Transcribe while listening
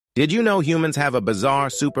Did you know humans have a bizarre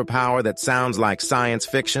superpower that sounds like science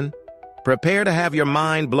fiction? Prepare to have your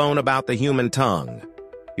mind blown about the human tongue.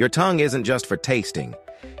 Your tongue isn't just for tasting.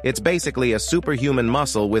 It's basically a superhuman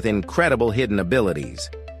muscle with incredible hidden abilities.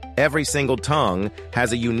 Every single tongue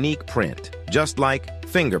has a unique print, just like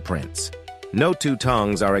fingerprints. No two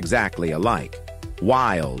tongues are exactly alike.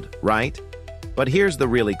 Wild, right? But here's the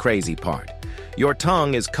really crazy part. Your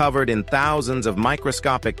tongue is covered in thousands of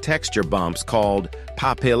microscopic texture bumps called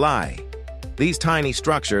papillae. These tiny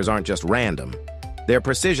structures aren't just random. They're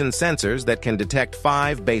precision sensors that can detect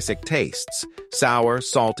 5 basic tastes: sour,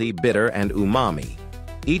 salty, bitter, and umami.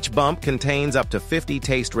 Each bump contains up to 50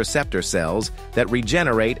 taste receptor cells that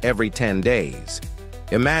regenerate every 10 days.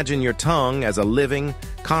 Imagine your tongue as a living,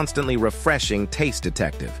 constantly refreshing taste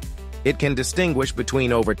detective. It can distinguish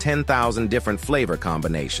between over 10,000 different flavor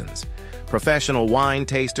combinations. Professional wine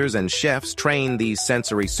tasters and chefs train these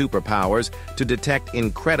sensory superpowers to detect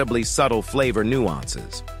incredibly subtle flavor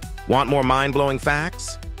nuances. Want more mind-blowing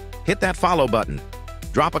facts? Hit that follow button.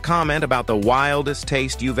 Drop a comment about the wildest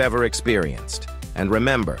taste you've ever experienced. And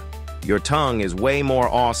remember, your tongue is way more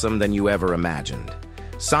awesome than you ever imagined.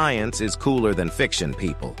 Science is cooler than fiction,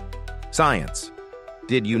 people. Science.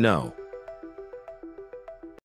 Did you know?